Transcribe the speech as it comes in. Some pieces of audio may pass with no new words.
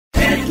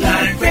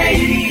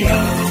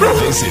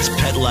This is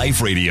Pet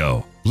Life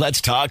Radio.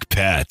 Let's talk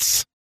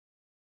pets.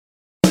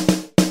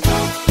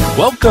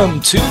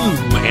 Welcome to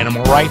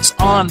Animal Rights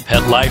on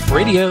Pet Life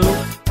Radio.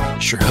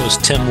 It's your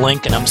host, Tim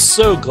Link, and I'm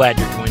so glad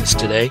you're joining us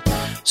today.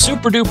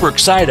 Super duper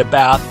excited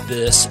about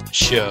this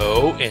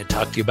show and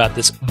talk to you about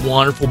this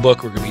wonderful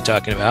book we're going to be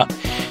talking about.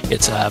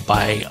 It's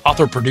by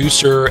author,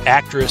 producer,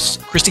 actress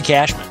Christy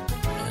Cashman,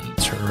 and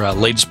it's her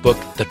latest book,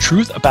 The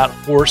Truth About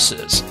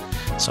Horses.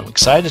 So I'm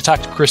excited to talk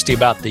to Christy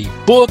about the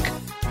book,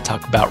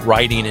 talk about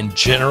writing in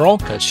general,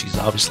 because she's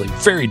obviously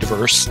very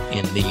diverse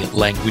in the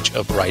language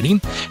of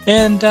writing,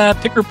 and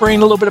pick her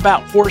brain a little bit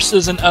about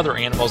horses and other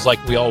animals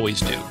like we always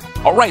do.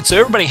 All right, so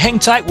everybody hang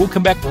tight. We'll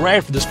come back right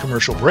after this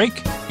commercial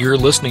break. You're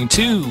listening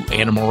to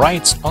Animal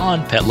Rights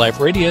on Pet Life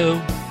Radio.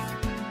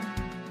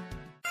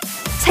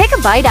 Take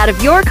a bite out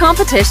of your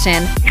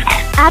competition.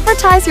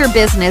 Advertise your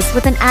business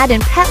with an ad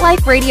in Pet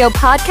Life Radio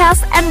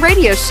podcasts and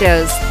radio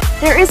shows.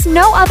 There is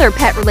no other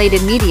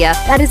pet-related media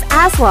that is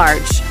as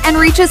large and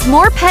reaches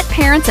more pet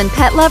parents and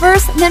pet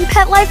lovers than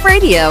Pet Life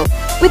Radio.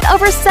 With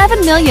over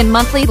 7 million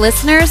monthly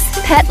listeners,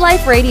 Pet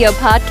Life Radio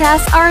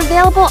podcasts are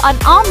available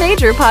on all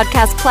major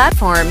podcast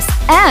platforms.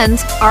 And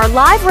our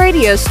live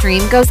radio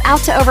stream goes out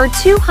to over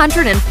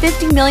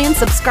 250 million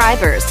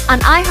subscribers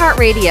on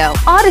iHeartRadio,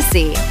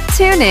 Odyssey,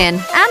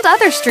 TuneIn, and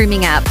other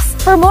streaming apps.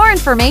 For more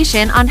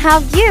information on how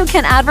you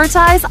can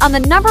advertise on the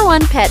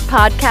 #1 pet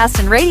podcast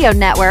and radio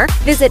network,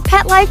 visit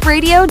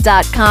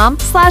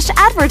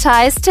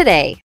PetLifeRadio.com/advertise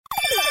today.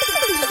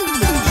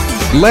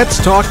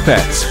 Let's Talk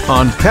Pets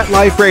on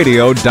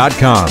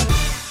PetLifeRadio.com.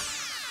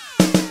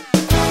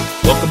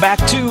 Welcome back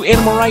to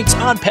Animal Rights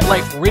on Pet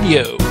Life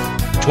Radio.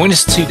 Join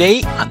us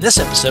today on this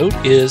episode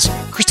is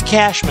Christy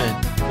Cashman.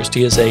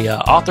 Christy is a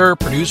author,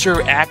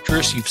 producer,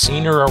 actress. You've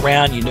seen her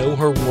around. You know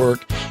her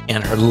work.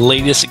 And her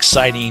latest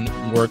exciting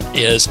work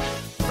is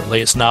her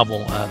latest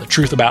novel, The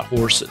Truth About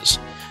Horses.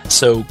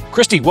 So,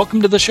 Christy,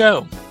 welcome to the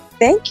show.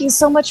 Thank you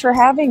so much for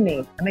having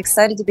me. I'm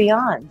excited to be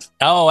on.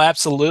 Oh,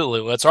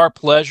 absolutely. Well, it's our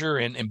pleasure,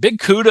 and big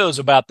kudos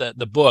about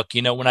the book.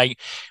 You know, when I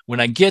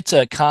get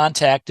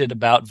contacted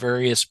about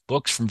various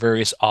books from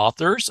various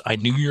authors, I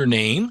knew your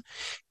name,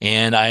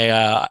 and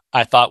I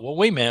thought, well,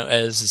 wait a minute,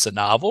 is this a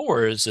novel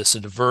or is this a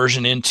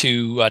diversion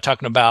into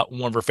talking about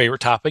one of our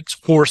favorite topics,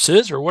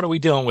 horses, or what are we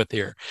dealing with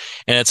here?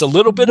 And it's a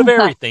little bit of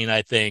everything,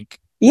 I think.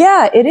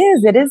 Yeah, it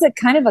is. It is a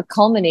kind of a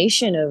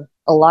culmination of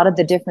a lot of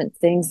the different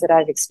things that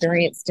I've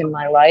experienced in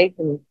my life,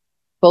 and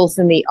both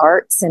in the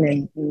arts and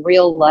in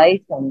real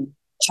life and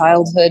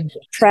childhood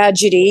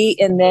tragedy,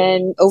 and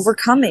then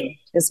overcoming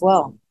as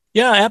well.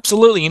 Yeah,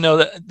 absolutely. You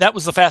know, that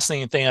was the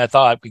fascinating thing I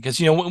thought,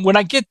 because, you know, when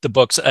I get the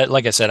books,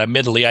 like I said,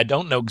 admittedly, I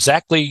don't know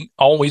exactly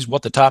always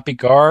what the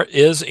topic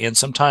is. And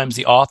sometimes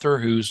the author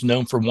who's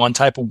known for one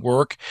type of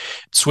work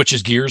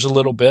switches gears a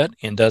little bit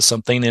and does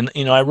something. And,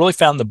 you know, I really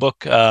found the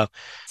book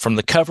from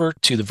the cover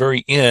to the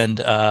very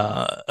end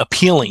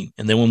appealing.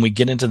 And then when we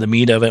get into the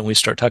meat of it and we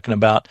start talking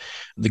about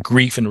the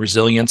grief and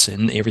resilience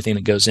and everything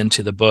that goes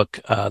into the book,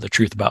 The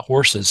Truth About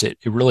Horses, it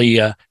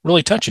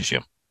really touches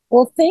you.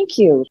 Well, thank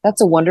you.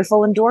 That's a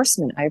wonderful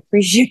endorsement. I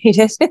appreciate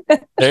it.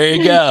 There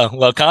you go.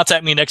 Well,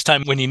 contact me next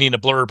time when you need a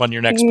blurb on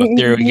your next book.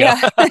 There we go.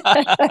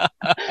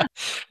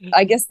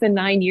 I guess the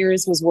 9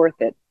 years was worth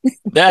it.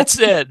 That's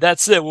it.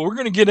 Well, we're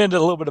going to get into a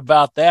little bit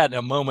about that in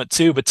a moment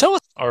too, but tell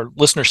us, our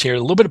listeners here, a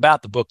little bit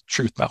about the book,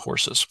 Truth About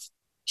Horses.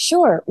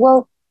 Sure.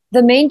 Well,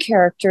 the main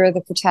character,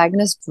 the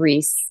protagonist,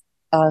 Reese,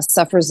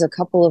 suffers a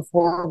couple of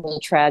horrible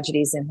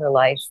tragedies in her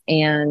life,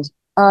 and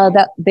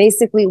that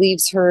basically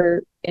leaves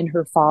her and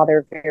her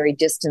father very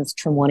distanced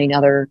from one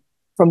another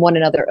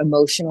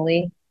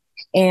emotionally.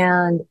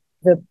 And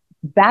the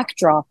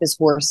backdrop is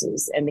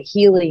horses, and the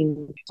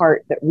healing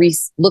part that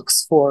Reese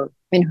looks for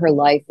in her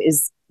life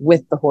is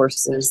with the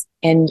horses.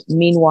 And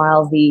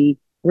meanwhile, the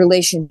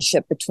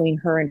relationship between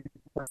her and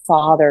her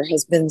father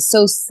has been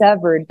so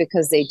severed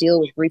because they deal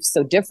with grief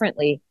so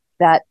differently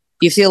that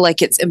you feel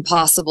like it's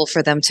impossible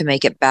for them to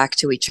make it back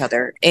to each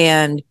other.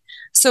 And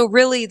so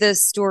really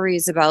this story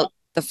is about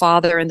the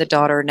father and the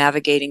daughter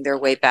navigating their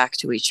way back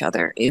to each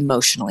other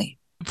emotionally.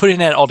 Putting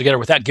that all together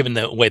without giving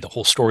away the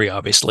whole story,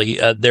 obviously,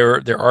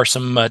 there are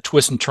some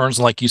twists and turns,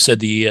 like you said,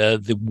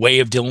 the way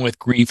of dealing with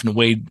grief and the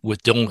way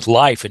with dealing with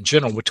life in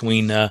general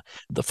between the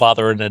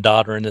father and the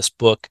daughter in this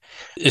book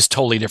is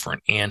totally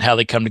different, and how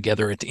they come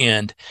together at the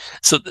end.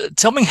 So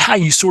tell me how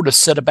you sort of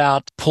set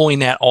about pulling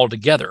that all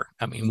together.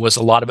 I mean, was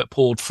a lot of it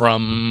pulled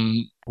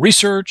from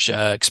research,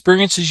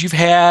 experiences you've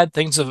had,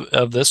 things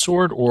of this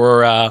sort,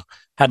 or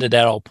how did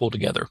that all pull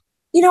together?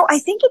 You know, I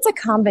think it's a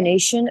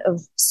combination of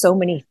so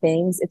many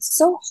things. It's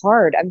so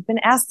hard. I've been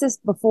asked this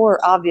before,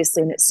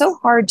 obviously, and it's so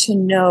hard to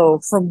know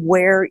from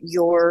where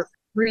your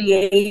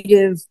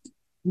creative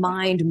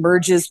mind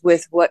merges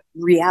with what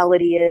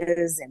reality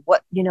is, and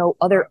what, you know,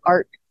 other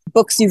art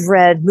books you've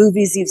read,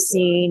 movies you've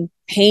seen,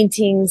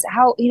 paintings.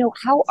 How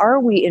are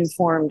we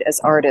informed as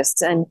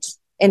artists? And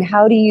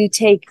how do you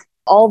take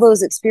all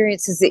those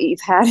experiences that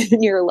you've had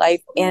in your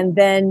life and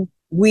then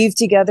weave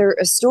together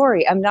a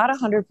story? I'm not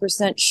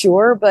 100%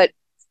 sure, but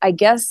I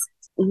guess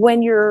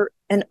when you're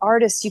an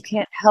artist, you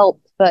can't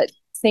help but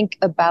think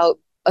about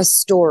a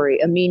story,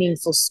 a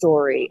meaningful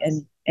story,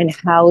 and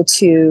how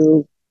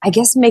to, I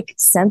guess, make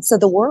sense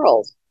of the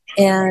world.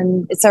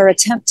 And it's our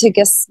attempt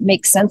to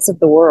make sense of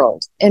the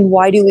world. And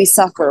why do we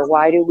suffer?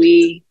 Why do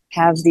we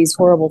have these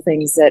horrible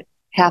things that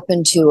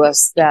happen to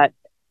us that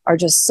are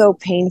just so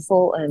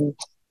painful, and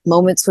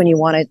moments when you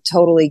want to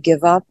totally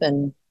give up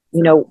and,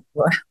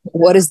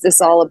 what is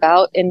this all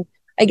about? And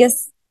I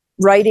guess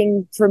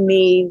writing for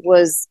me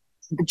was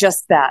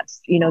just that,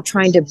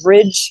 trying to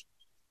bridge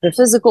the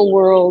physical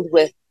world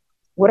with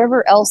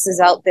whatever else is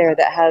out there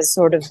that has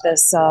sort of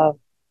this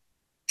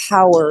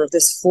power,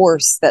 this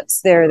force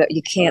that's there that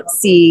you can't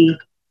see,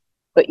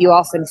 but you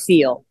often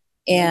feel.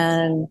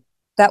 And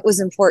that was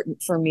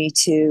important for me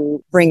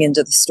to bring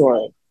into the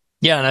story.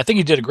 Yeah, and I think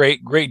you did a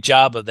great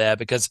job of that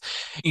because,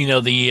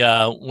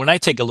 when I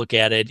take a look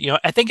at it,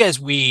 I think as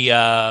we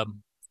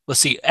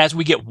as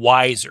we get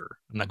wiser,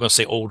 I'm not going to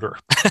say older,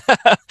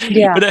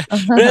 Yeah. but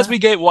as we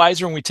get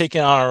wiser and we take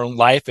in our own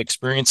life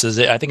experiences,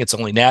 I think it's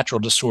only natural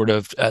to sort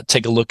of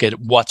take a look at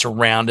what's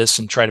around us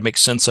and try to make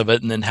sense of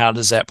it. And then how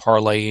does that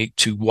parlay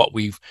to what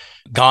we've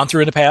gone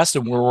through in the past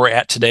and where we're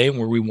at today and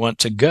where we want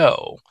to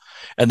go.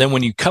 And then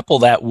when you couple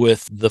that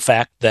with the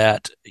fact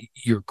that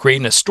you're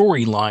creating a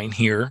storyline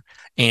here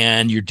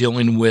and you're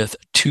dealing with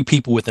two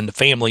people within the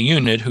family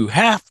unit who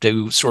have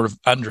to sort of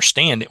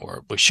understand it,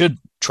 or we should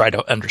try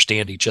to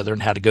understand each other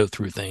and how to go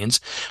through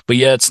things. But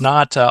yeah, it's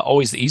not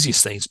always the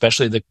easiest thing,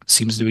 especially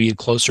seems to be the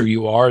closer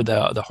you are,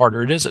 the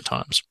harder it is at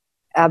times.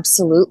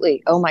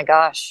 Absolutely. Oh my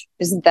gosh.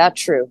 Isn't that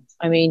true?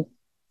 I mean,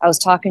 I was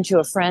talking to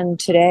a friend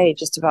today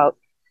just about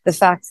the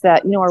fact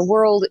that, our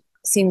world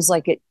seems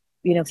like it,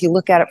 if you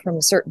look at it from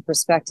a certain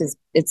perspective,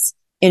 it's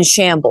in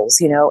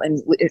shambles,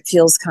 and it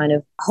feels kind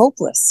of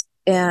hopeless.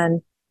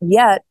 And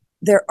yet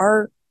there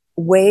are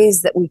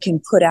ways that we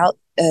can put out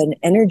an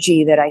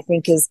energy that I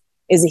think is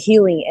a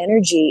healing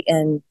energy.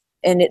 And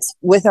it's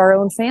with our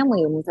own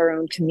family and with our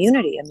own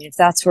community. I mean, if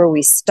that's where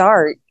we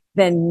start,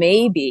 then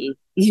maybe,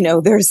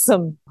 there's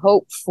some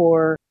hope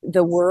for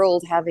the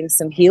world having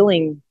some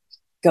healing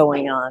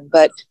going on.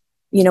 But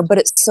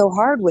it's so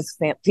hard with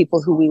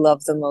people who we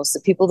love the most. The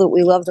people that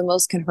we love the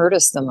most can hurt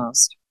us the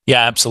most.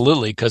 Yeah,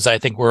 absolutely. Because I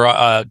think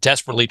we're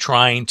desperately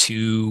trying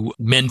to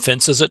mend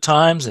fences at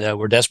times.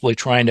 We're desperately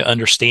trying to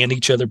understand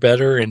each other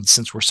better. And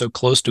since we're so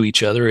close to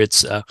each other,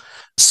 it's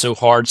so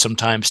hard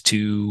sometimes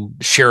to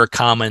share a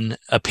common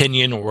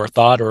opinion or a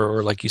thought,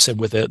 or like you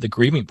said, with the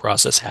grieving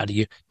process, how do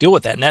you deal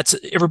with that? And that's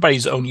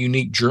everybody's own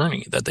unique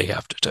journey that they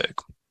have to take.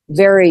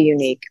 Very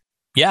unique.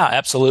 Yeah,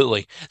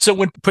 absolutely. So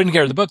when putting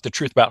together the book, The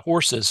Truth About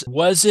Horses,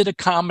 was it a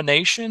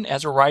combination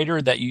as a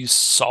writer that you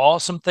saw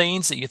some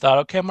things that you thought,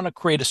 okay, I'm going to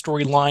create a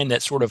storyline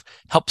that sort of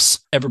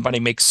helps everybody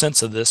make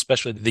sense of this,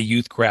 especially the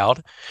youth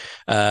crowd?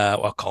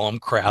 I'll call them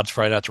crowds,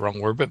 probably not the wrong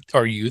word, but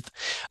our youth.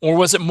 Or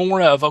was it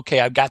more of, okay,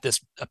 I've got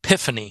this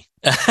epiphany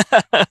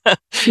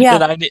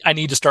that I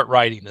need to start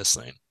writing this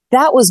thing?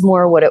 That was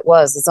more what it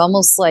was. It's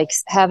almost like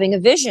having a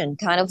vision,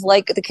 kind of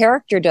like the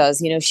character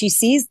does. She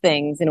sees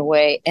things in a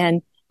way.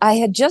 And I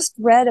had just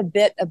read a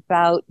bit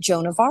about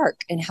Joan of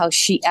Arc and how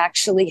she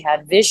actually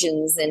had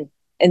visions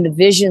and the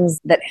visions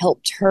that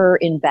helped her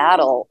in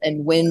battle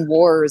and win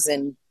wars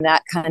and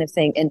that kind of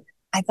thing. And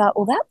I thought,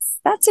 well,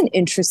 that's an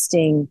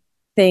interesting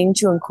thing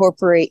to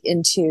incorporate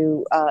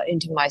into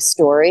my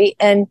story.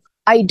 And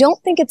I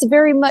don't think it's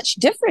very much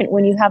different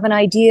when you have an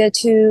idea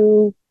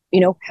to,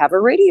 have a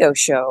radio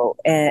show.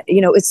 And,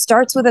 it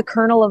starts with a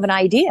kernel of an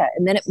idea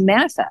and then it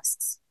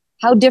manifests.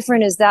 How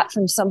different is that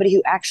from somebody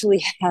who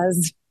actually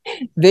has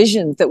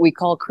visions that we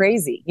call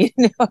crazy?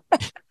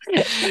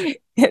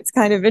 It's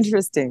kind of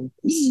interesting.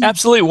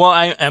 Absolutely. Well,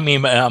 I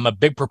mean, I'm a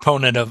big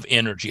proponent of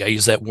energy. I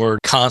use that word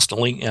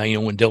constantly,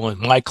 when dealing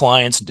with my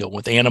clients and dealing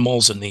with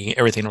animals and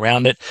everything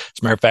around it. As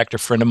a matter of fact, a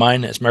friend of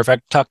mine,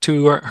 talked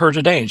to her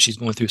today, and she's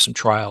going through some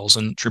trials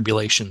and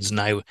tribulations.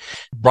 And I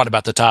brought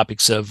about the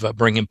topics of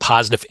bringing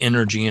positive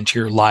energy into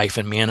your life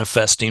and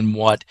manifesting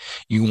what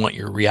you want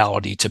your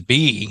reality to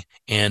be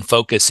and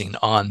focusing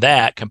on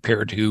that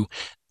compared to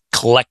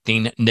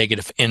collecting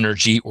negative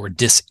energy or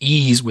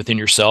dis-ease within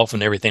yourself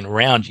and everything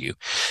around you.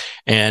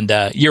 And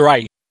you're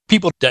right.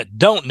 People that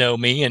don't know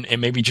me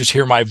and maybe just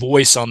hear my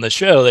voice on the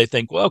show, they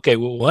think, well, okay,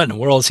 well, what in the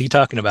world is he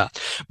talking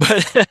about?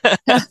 But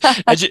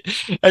as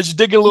you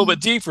dig a little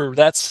bit deeper,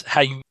 that's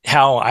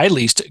how I at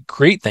least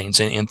create things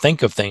and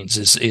think of things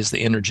is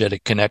the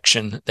energetic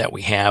connection that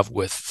we have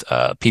with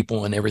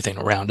people and everything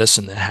around us.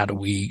 And then how do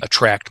we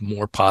attract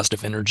more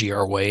positive energy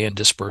our way and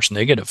disperse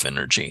negative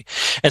energy?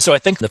 And so I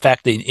think the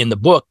fact that in the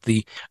book,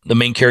 the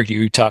main character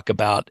you talk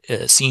about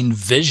seeing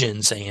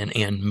visions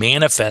and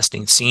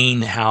manifesting,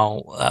 seeing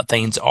how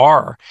things are,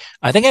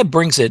 I think it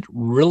brings it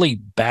really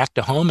back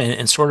to home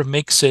and sort of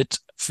makes it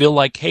feel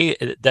like, hey,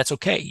 that's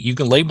okay. You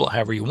can label it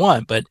however you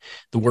want, but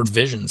the word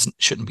visions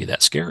shouldn't be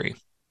that scary.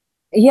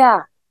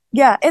 Yeah.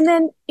 Yeah. And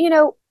then,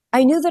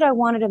 I knew that I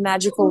wanted a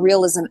magical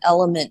realism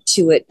element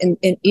to it and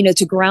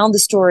to ground the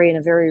story in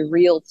a very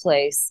real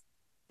place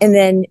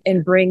and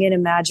bring in a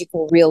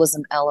magical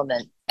realism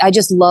element. I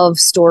just love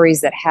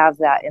stories that have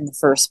that in the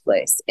first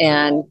place.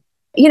 And,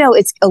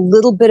 it's a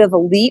little bit of a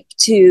leap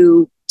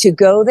to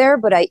go there,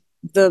 but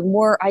the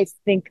more I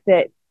think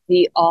that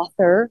the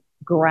author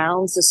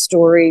grounds a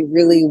story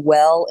really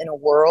well in a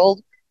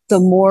world, the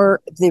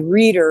more the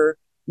reader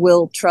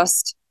will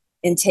trust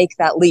and take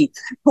that leap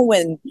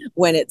when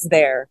it's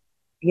there,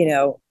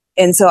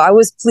 And so I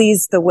was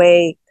pleased the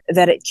way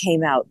that it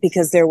came out,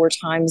 because there were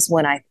times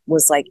when I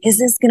was like, is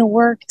this going to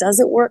work? Does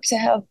it work to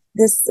have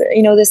this,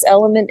 this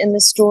element in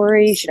the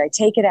story? Should I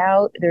take it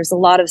out? There's a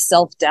lot of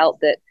self-doubt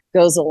that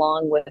goes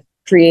along with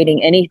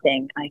creating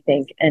anything, I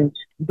think.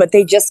 But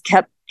they just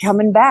kept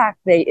coming back.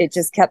 It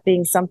just kept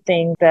being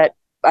something that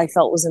I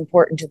felt was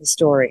important to the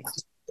story.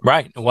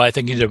 Right. Well, I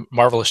think you did a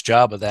marvelous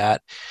job of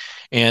that.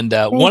 And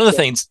one of the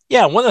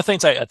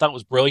things I thought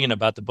was brilliant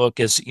about the book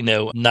is,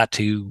 not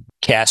to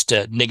cast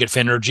negative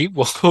energy,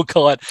 we'll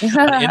call it,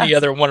 on any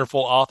other wonderful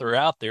author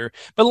out there.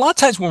 But a lot of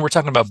times when we're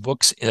talking about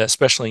books,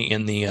 especially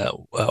in the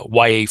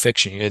YA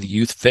fiction, the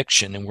youth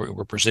fiction, and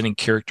we're presenting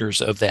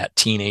characters of that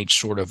teenage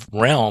sort of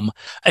realm,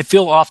 I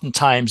feel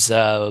oftentimes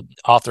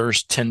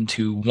authors tend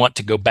to want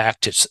to go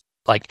back to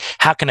like,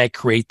 how can I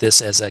create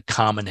this as a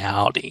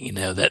commonality,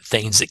 that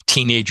things that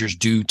teenagers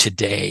do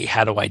today?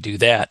 How do I do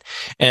that?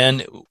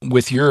 And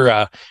with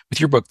your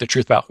book, The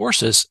Truth About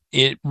Horses,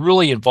 it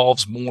really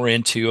involves more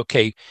into,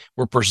 okay,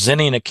 we're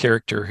presenting a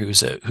character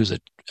who's a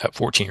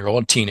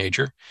 14-year-old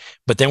teenager,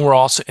 but then we're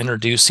also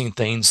introducing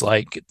things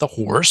like the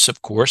horse,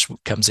 of course,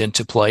 comes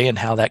into play and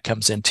how that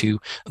comes into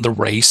the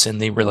race and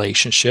the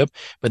relationship.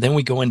 But then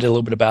we go into a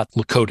little bit about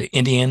Lakota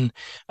Indian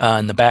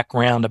and the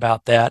background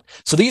about that.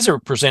 So these are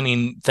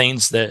presenting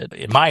things that,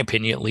 in my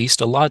opinion, at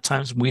least, a lot of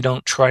times we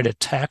don't try to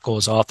tackle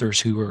as authors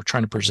who are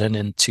trying to present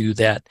into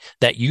that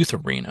youth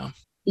arena.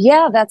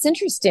 Yeah, that's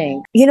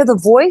interesting. The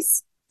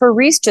voice for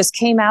Reese just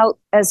came out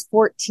as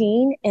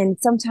 14, and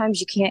sometimes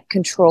you can't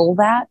control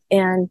that.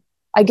 And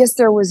I guess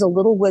there was a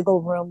little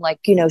wiggle room, like,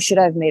 should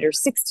I have made her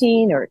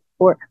 16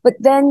 or, but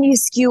then you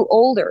skew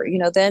older,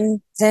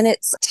 then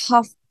it's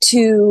tough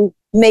to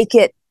make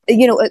it,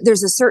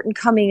 there's a certain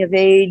coming of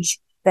age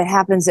that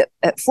happens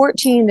at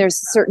 14.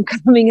 There's a certain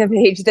coming of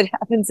age that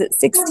happens at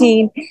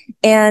 16.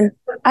 And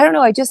I don't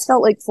know, I just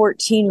felt like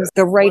 14 was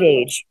the right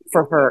age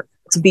for her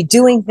to be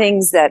doing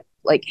things that,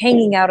 like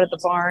hanging out at the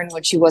barn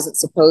when she wasn't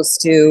supposed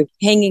to,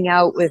 hanging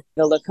out with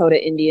the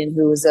Lakota Indian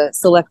who was a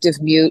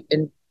selective mute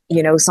and,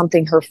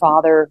 something her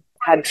father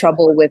had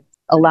trouble with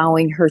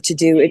allowing her to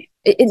do.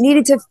 It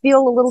needed to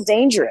feel a little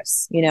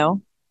dangerous,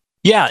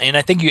 Yeah, and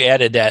I think you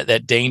added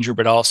that danger,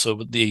 but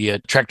also the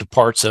attractive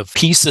parts of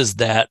pieces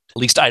that at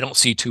least I don't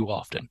see too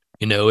often.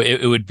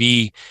 It would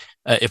be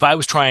if I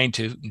was trying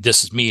to,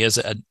 this is me as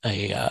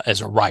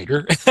a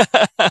writer,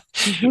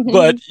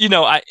 but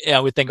I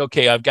would think,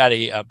 okay, I'm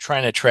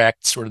trying to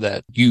attract sort of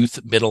that youth,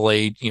 middle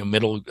age,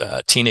 middle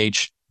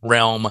teenage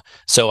realm.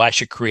 So I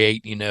should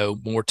create,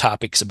 more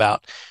topics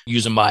about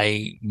using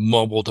my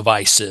mobile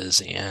devices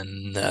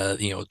and,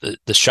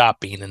 the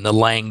shopping and the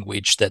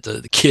language that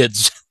the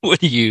kids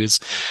would use.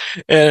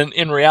 And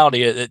in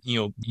reality,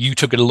 you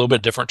took it a little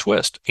bit different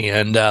twist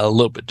and a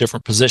little bit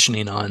different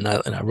positioning on,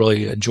 and I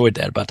really enjoyed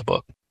that about the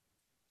book.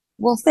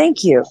 Well,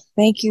 thank you.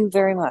 Thank you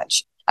very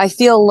much. I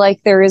feel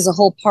like there is a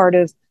whole part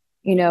of,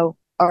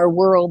 our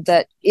world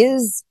that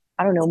is,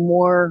 I don't know,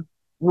 more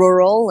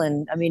rural.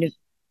 And I mean, if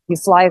you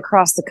fly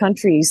across the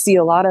country, you see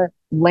a lot of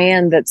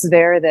land that's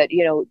there that,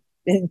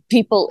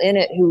 people in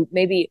it who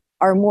maybe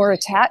are more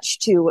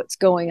attached to what's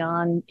going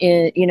on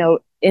in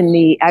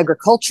the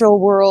agricultural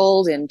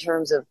world in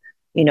terms of,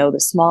 the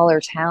smaller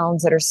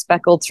towns that are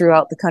speckled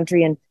throughout the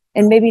country and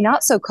maybe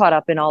not so caught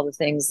up in all the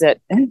things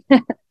that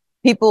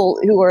people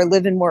who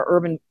live in more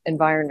urban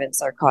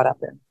environments are caught up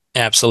in.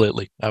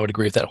 Absolutely. I would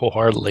agree with that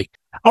wholeheartedly.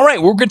 All right.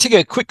 We're going to take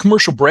a quick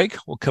commercial break.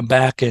 We'll come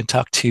back and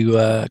talk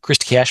to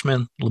Christy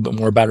Cashman a little bit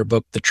more about her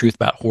book, The Truth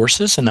About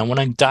Horses. And I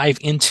want to dive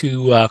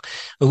into a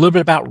little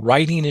bit about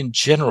writing in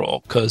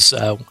general, because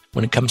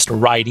when it comes to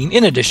writing,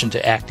 in addition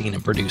to acting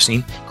and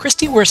producing,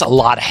 Christy wears a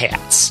lot of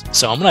hats.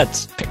 So I'm going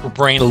to pick her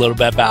brain a little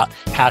bit about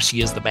how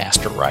she is the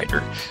master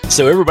writer.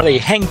 So everybody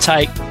hang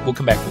tight. We'll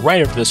come back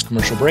right after this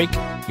commercial break.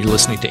 You're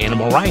listening to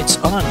Animal Rights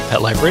on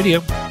Pet Life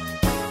Radio.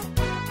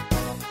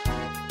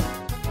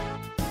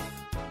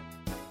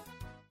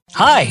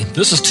 Hi,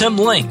 this is Tim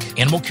Link,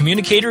 animal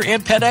communicator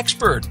and pet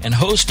expert and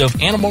host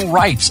of Animal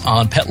Rights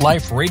on Pet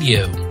Life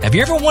Radio. Have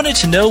you ever wanted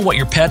to know what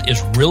your pet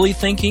is really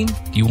thinking?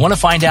 Do you want to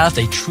find out if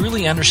they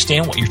truly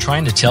understand what you're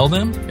trying to tell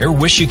them? Ever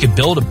wish you could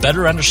build a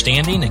better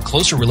understanding and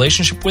closer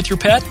relationship with your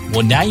pet?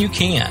 Well, now you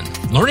can.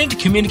 Learning to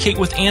communicate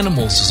with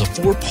animals is a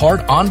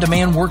 4-part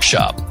on-demand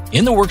workshop.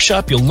 In the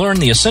workshop, you'll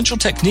learn the essential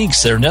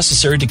techniques that are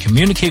necessary to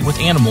communicate with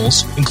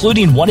animals,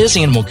 including what is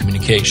animal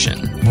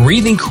communication,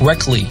 breathing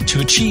correctly to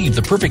achieve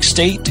the perfect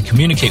state to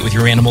communicate with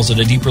your animals at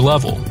a deeper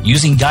level,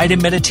 using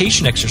guided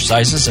meditation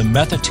exercises, a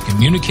method to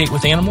communicate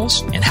with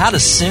animals, and how to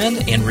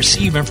send and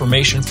receive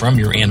information from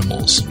your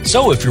animals.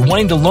 So if you're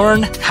wanting to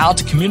learn how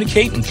to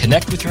communicate and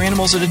connect with your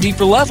animals at a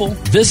deeper level,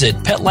 visit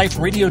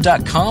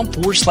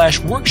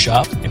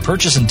PetLifeRadio.com/workshop and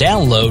purchase and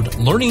download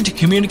Learning to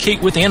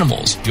Communicate with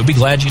Animals. You'll be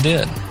glad you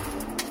did.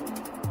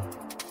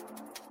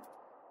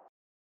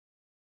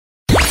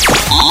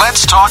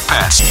 Let's talk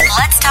pets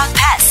Let's talk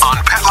pets on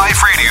Pet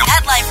Life Radio.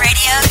 Pet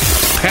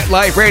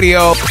Life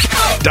Radio.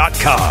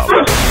 PetLifeRadio.com.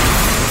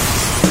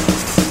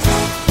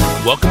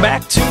 Welcome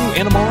back to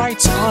Animal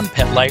Rights on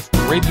Pet Life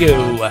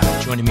Radio.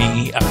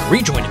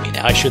 Rejoining me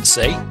now, I should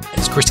say,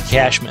 is Christy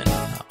Cashman,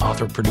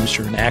 author,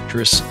 producer, and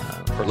actress.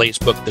 Her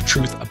latest book, The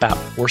Truth About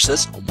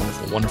Horses, a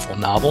wonderful, wonderful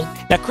novel.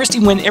 Now, Christy,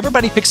 when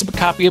everybody picks up a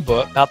copy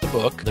about the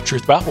book, The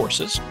Truth About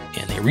Horses,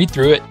 and they read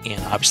through it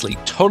and obviously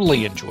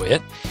totally enjoy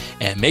it,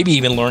 and maybe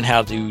even learn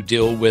how to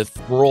deal with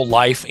rural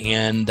life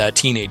and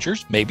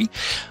teenagers, maybe.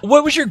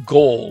 What was your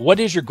goal? What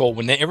is your goal?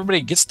 When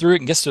everybody gets through it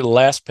and gets to the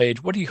last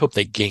page, what do you hope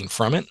they gain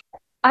from it?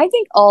 I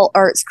think all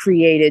art's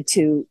created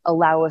to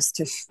allow us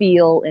to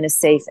feel in a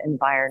safe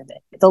environment.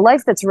 The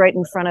life that's right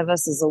in front of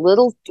us is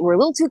we're a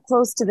little too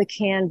close to the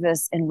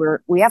canvas, and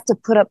we have to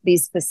put up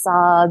these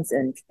facades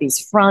and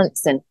these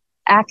fronts and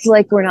act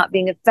like we're not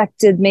being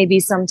affected maybe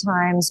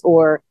sometimes,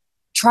 or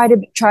try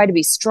to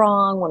be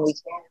strong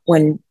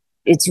when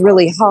it's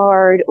really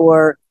hard,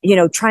 or,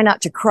 try not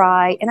to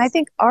cry. And I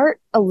think art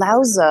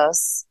allows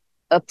us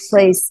a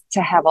place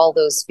to have all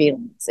those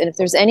feelings. And if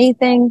there's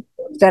anything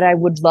that I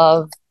would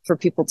love for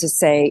people to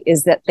say,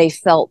 is that they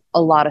felt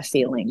a lot of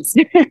feelings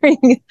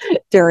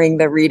during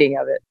the reading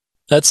of it.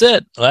 That's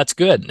it. Well, that's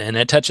good. And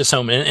it touches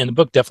home. And the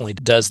book definitely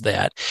does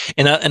that.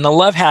 And I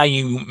love how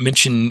you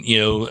mentioned,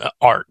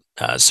 art.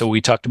 So we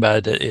talked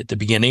about it at the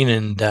beginning,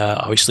 and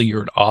obviously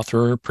you're an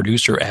author,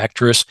 producer,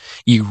 actress.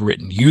 You've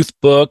written youth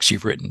books.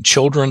 You've written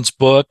children's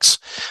books.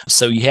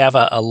 So you have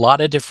a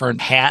lot of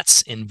different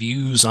hats and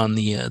views on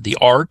the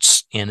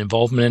arts and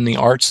involvement in the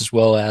arts, as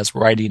well as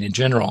writing in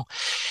general.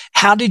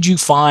 How did you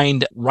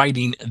find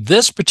writing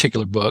this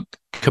particular book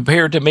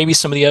compared to maybe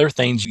some of the other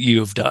things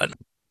you've done?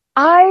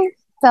 I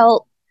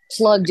felt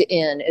plugged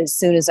in as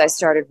soon as I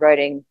started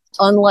writing.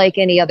 Unlike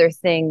any other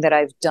thing that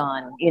I've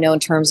done, in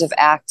terms of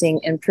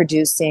acting and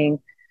producing,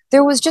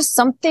 there was just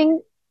something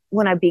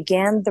when I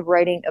began the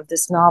writing of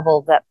this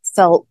novel that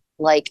felt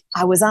like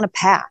I was on a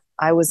path.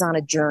 I was on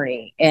a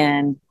journey,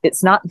 and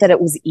it's not that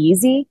it was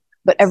easy,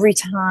 but every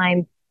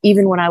time,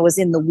 even when I was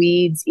in the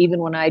weeds, even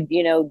when I,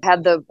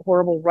 had the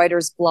horrible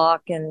writer's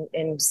block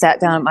and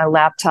sat down at my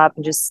laptop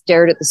and just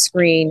stared at the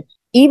screen,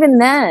 even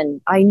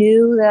then I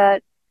knew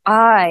that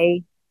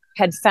I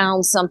had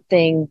found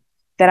something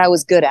that I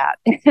was good at,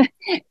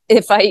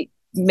 if I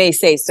may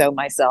say so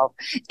myself.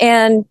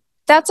 And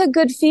that's a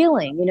good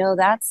feeling.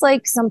 That's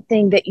like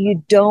something that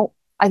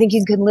I think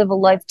you can live a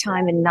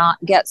lifetime and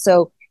not get.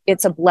 So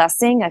it's a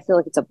blessing. I feel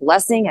like it's a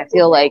blessing. I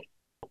feel like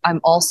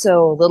I'm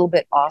also a little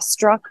bit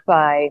awestruck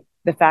by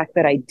the fact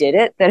that I did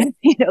it, that,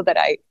 that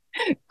I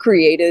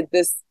created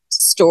this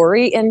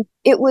story. And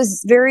it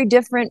was very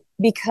different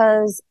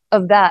because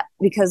of that,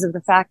 because of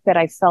the fact that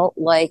I felt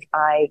like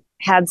I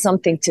had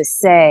something to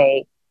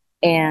say,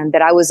 and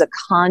that I was a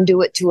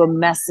conduit to a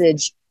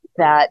message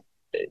that,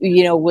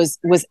 was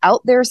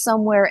out there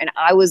somewhere, and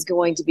I was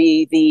going to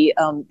be the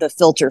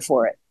filter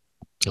for it.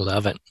 I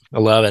love it. I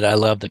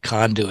love the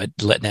conduit,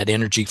 letting that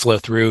energy flow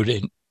through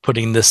and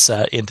putting this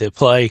into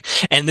play.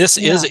 And this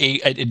is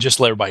just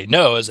let everybody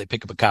know, as they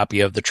pick up a copy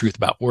of The Truth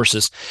About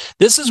Horses,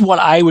 this is what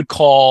I would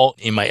call,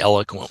 in my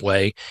eloquent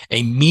way,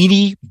 a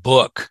meaty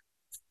book.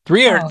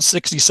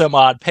 360 some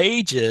odd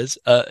pages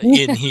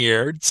in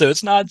here. So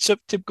it's not a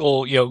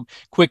typical,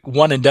 quick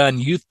one and done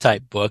youth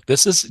type book.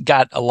 This has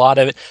got a lot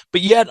of it,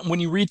 but yet when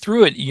you read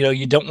through it,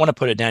 you don't want to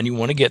put it down. You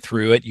want to get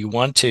through it. You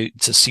want to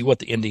see what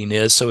the ending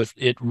is. So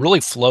it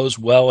really flows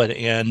well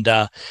and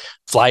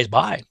flies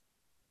by.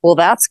 Well,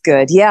 that's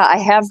good. Yeah, I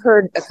have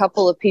heard a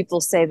couple of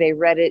people say they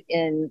read it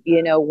in,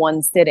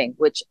 one sitting,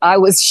 which I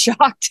was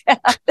shocked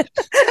at.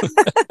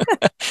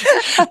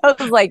 I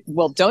was like,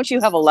 well, don't you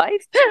have a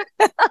life?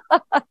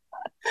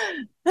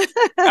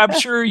 I'm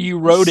sure you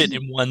wrote it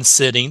in one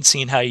sitting,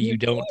 seeing how you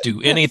don't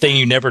do anything.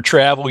 You never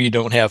travel. You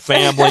don't have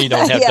family. You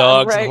don't have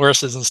dogs and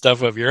horses and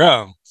stuff of your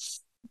own.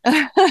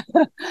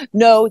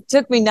 No, it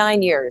took me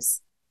 9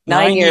 years.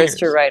 9 years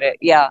to write it.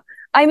 Yeah.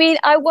 I mean,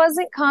 I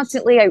wasn't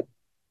constantly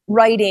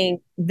writing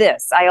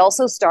this. I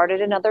also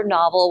started another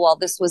novel while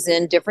this was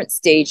in different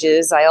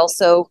stages. I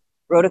also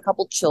wrote a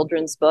couple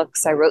children's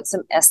books. I wrote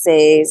some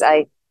essays.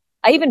 I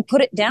even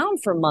put it down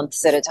for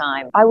months at a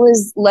time. I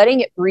was letting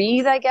it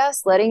breathe, I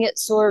guess, letting it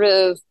sort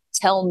of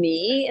tell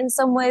me in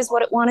some ways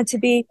what it wanted to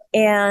be.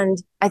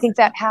 And I think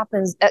that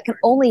can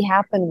only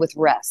happen with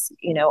rest,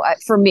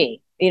 for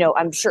me.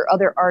 I'm sure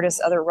other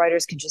artists, other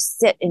writers can just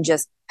sit and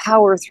just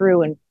power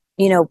through and,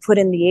 put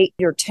in the 8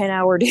 or 10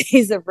 hour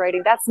days of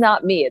writing. That's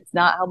not me. It's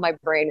not how my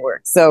brain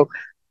works. So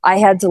I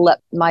had to let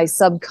my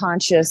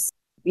subconscious,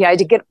 I had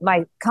to get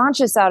my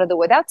conscious out of the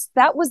way.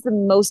 That was the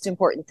most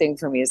important thing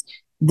for me, is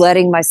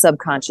letting my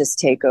subconscious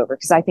take over,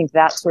 because I think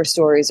that's where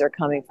stories are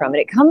coming from.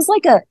 And it comes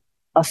like a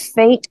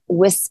faint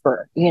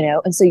whisper,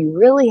 and so you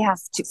really have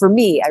to, for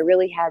me, I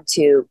really had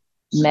to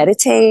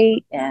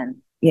meditate and,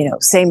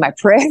 say my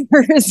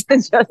prayers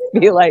and just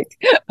be like,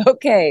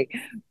 okay,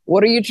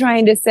 what are you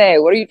trying to say?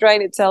 What are you trying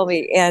to tell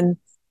me? And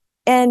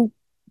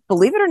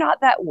believe it or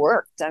not, that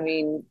worked. I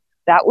mean,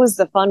 that was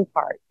the fun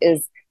part,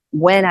 is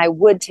when I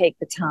would take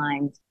the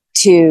time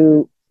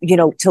to,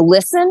 to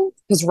listen,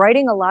 because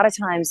writing a lot of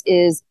times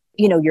is,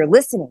 you're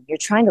listening, you're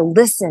trying to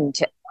listen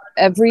to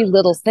every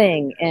little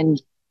thing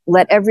and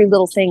let every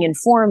little thing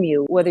inform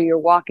you, whether you're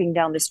walking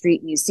down the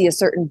street and you see a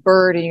certain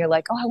bird and you're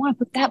like, oh, I want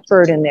to put that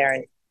bird in there.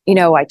 And,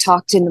 I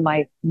talked into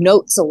my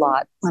notes a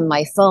lot on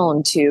my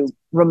phone to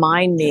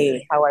remind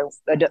me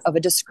of a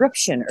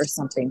description or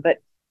something. But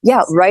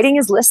yeah, writing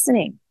is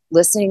listening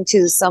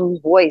to some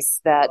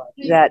voice that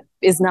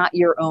is not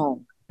your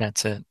own.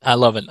 That's it. I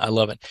love it.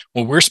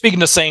 Well, we're speaking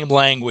the same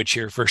language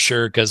here for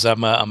sure, because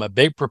I'm a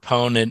big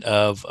proponent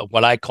of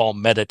what I call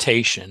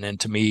meditation. And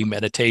to me,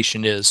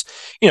 meditation is,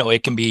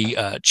 it can be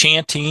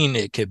chanting,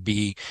 it could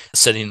be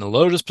sitting in the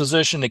lotus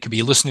position, it could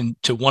be listening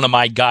to one of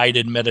my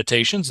guided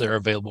meditations. They're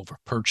available for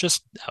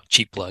purchase.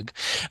 Cheap plug.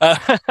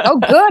 Oh,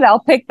 good. I'll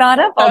pick that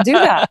up. I'll do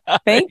that.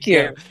 Thank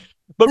you.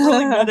 But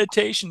really,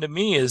 meditation to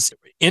me is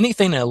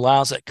anything that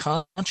allows that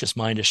conscious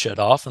mind to shut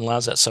off and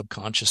allows that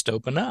subconscious to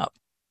open up.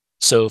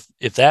 So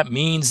if that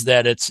means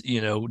that it's,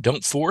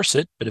 don't force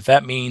it, but if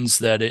that means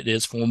that it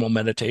is formal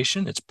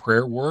meditation, it's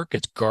prayer work,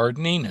 it's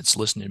gardening, it's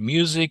listening to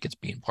music, it's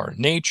being part of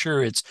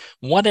nature, it's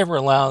whatever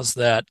allows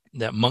that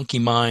monkey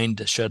mind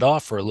to shut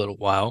off for a little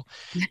while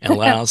and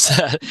allows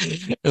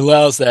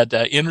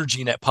that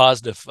energy and that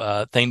positive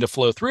thing to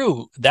flow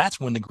through,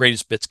 that's when the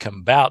greatest bits come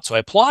about. So I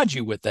applaud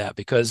you with that,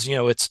 because,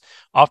 it's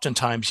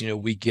oftentimes,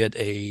 we get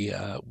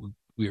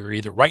we're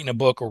either writing a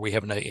book or we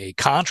have a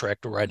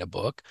contract to write a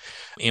book,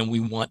 and we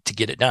want to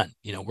get it done.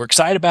 We're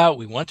excited about it.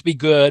 We want it to be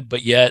good,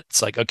 but yet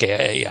it's like,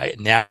 okay,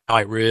 now I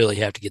really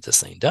have to get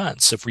this thing done.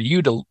 So for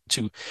you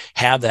to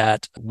have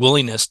that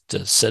willingness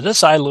to set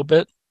aside a little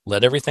bit,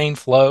 let everything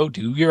flow,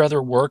 do your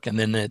other work, and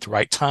then at the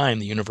right time,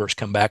 the universe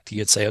come back to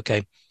you and say,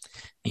 okay,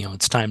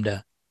 it's time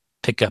to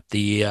pick up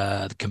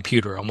the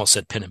computer. I almost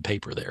said pen and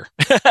paper there.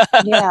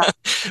 Yeah.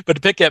 But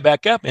to pick that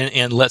back up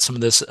and let some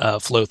of this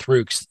flow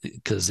through,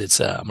 because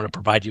it's I'm going to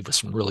provide you with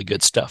some really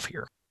good stuff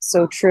here.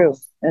 So true.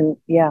 And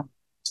yeah,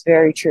 it's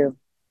very true.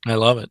 I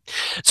love it.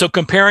 So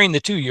comparing the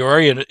two,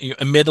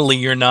 admittedly,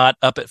 you're not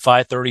up at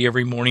 5:30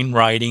 every morning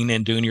writing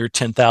and doing your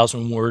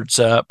 10,000 words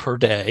per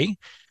day.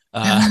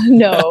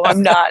 No,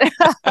 I'm not.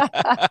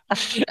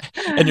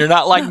 And you're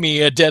not like me,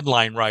 a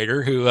deadline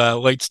writer who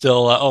waits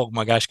till, oh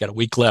my gosh, got a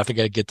week left. I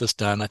got to get this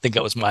done. I think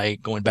that was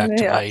going back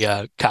to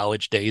my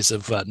college days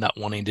of not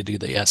wanting to do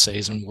the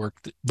essays and work.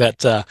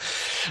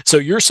 So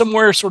you're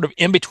somewhere sort of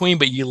in between,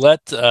 but you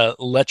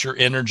let your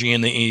energy in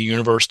the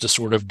universe to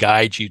sort of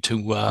guide you to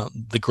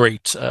the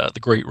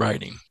great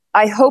writing.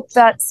 I hope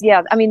that's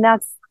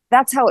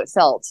how it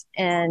felt.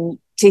 And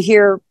to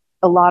hear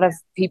a lot of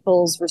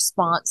people's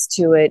response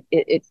to it,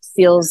 it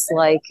feels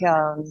like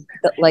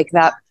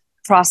that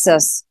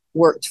process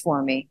worked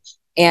for me.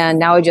 And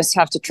now I just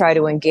have to try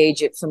to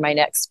engage it for my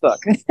next book,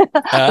 which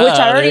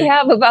I already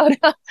have about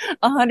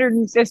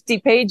 150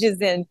 pages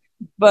in.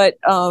 But,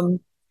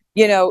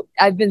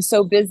 I've been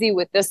so busy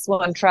with this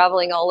one,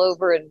 traveling all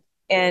over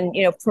and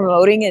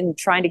promoting and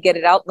trying to get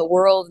it out in the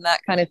world and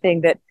that kind of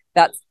thing,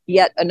 that's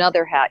yet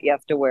another hat you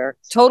have to wear.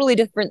 Totally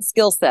different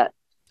skill set.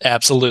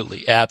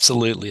 Absolutely.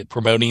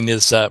 Promoting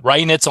is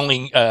writing. It's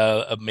only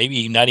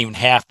maybe not even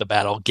half the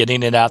battle.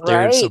 Getting it out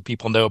there so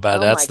people know about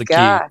it. That's the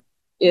key,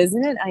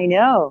 isn't it? I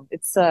know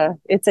it's a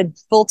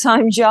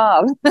full-time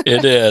job.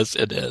 It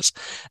is.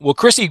 Well,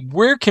 Christy,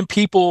 where can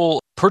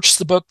people purchase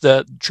the book,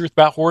 The Truth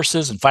About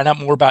Horses, and find out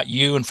more about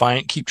you and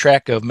keep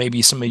track of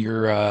maybe some of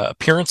your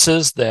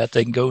appearances that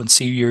they can go and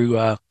see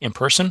you in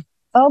person?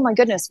 Oh my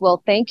goodness.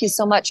 Well, thank you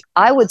so much.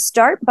 I would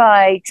start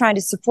by trying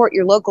to support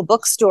your local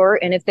bookstore.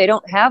 And if they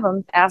don't have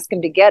them, ask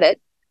them to get it.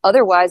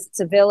 Otherwise,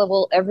 it's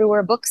available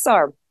everywhere books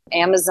are.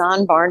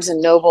 Amazon, Barnes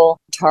and Noble,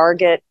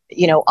 Target,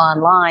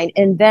 online.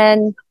 And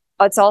then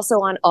it's also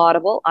on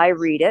Audible. I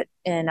read it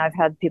and I've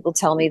had people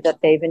tell me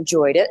that they've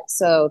enjoyed it.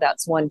 So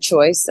that's one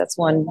choice. That's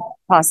one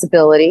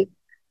possibility.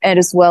 And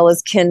as well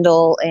as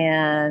Kindle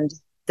and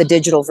the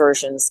digital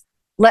versions.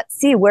 Let's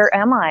see, where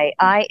am I?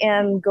 I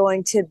am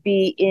going to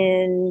be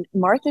in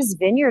Martha's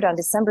Vineyard on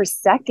December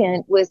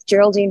 2nd with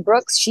Geraldine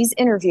Brooks. She's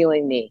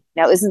interviewing me.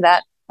 Now, isn't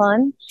that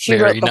fun? She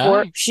wrote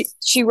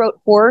she wrote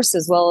Horse,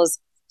 as well as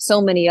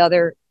so many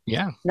other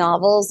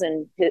novels,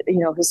 and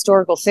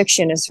historical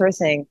fiction is her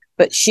thing.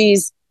 But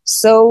she's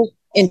so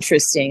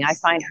interesting. I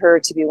find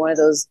her to be one of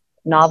those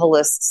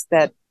novelists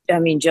that,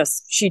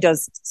 she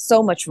does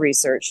so much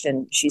research,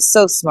 and she's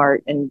so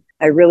smart. And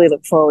I really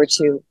look forward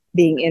to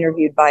being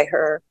interviewed by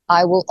her.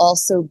 I will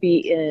also be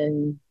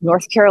in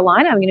North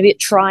Carolina. I'm going to be at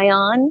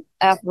Tryon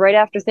right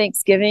after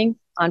Thanksgiving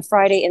on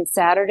Friday and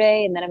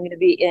Saturday. And then I'm going to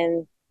be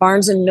in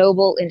Barnes &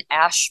 Noble in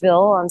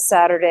Asheville on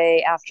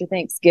Saturday after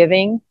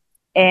Thanksgiving.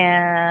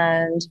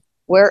 And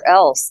where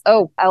else?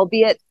 Oh, I'll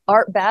be at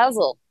Art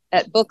Basel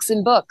at Books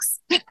and Books.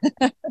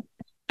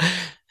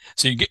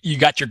 So you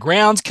got your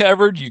grounds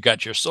covered. You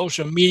got your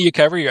social media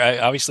covered.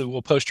 Obviously,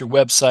 we'll post your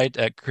website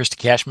at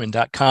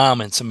ChristyCashman.com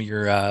and some of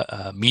your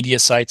media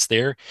sites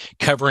there,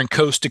 covering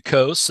coast to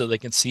coast, so they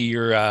can see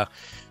your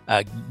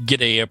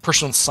get a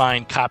personal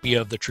signed copy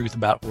of The Truth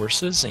About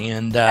Horses.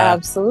 And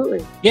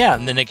absolutely, yeah,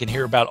 and then they can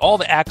hear about all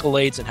the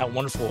accolades and how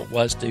wonderful it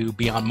was to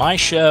be on my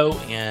show,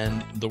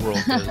 and the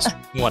world was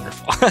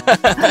wonderful.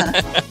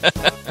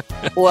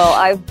 Well,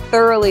 I've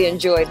thoroughly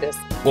enjoyed this.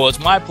 Well, it's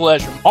my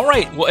pleasure. All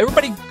right. Well,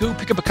 everybody go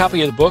pick up a copy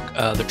of the book,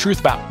 The Truth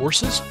About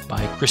Horses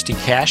by Christy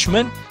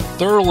Cashman.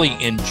 Thoroughly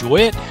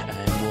enjoy it.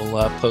 And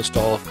we'll post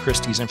all of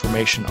Christy's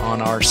information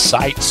on our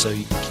site so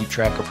you can keep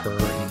track of her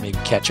and maybe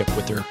catch up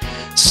with her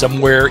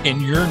somewhere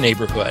in your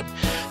neighborhood.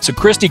 So,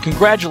 Christy,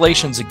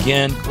 congratulations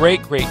again.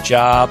 Great, great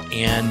job.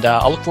 And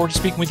I'll look forward to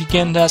speaking with you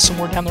again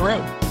somewhere down the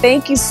road.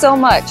 Thank you so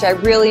much. I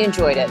really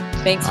enjoyed it.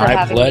 Thanks for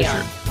having me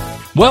on.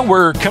 Well,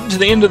 we're coming to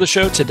the end of the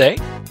show today.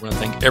 I want to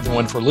thank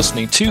everyone for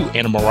listening to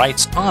Animal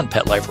Rights on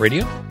Pet Life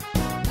Radio.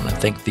 I want to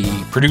thank the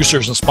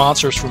producers and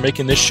sponsors for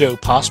making this show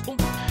possible.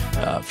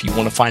 If you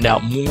want to find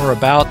out more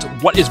about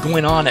what is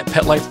going on at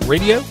Pet Life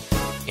Radio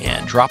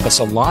and drop us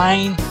a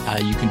line,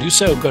 you can do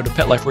so. Go to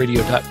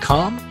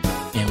PetLifeRadio.com.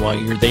 And while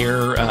you're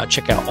there,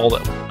 check out all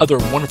the other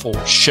wonderful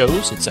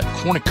shows. It's a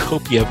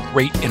cornucopia of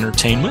great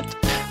entertainment.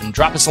 And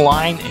drop us a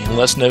line and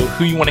let us know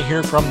who you want to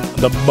hear from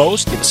the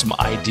most. Give us some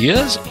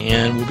ideas,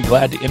 and we'll be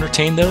glad to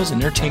entertain those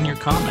and entertain your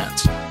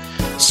comments.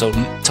 So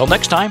until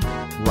next time,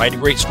 write a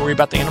great story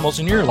about the animals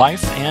in your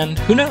life, and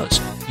who knows,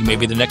 you may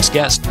be the next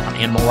guest on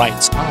Animal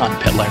Rights on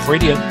Pet Life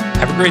Radio.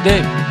 Have a great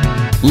day.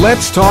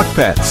 Let's Talk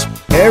Pets,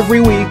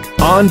 every week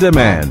on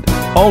demand,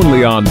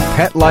 only on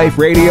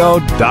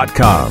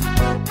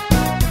PetLifeRadio.com.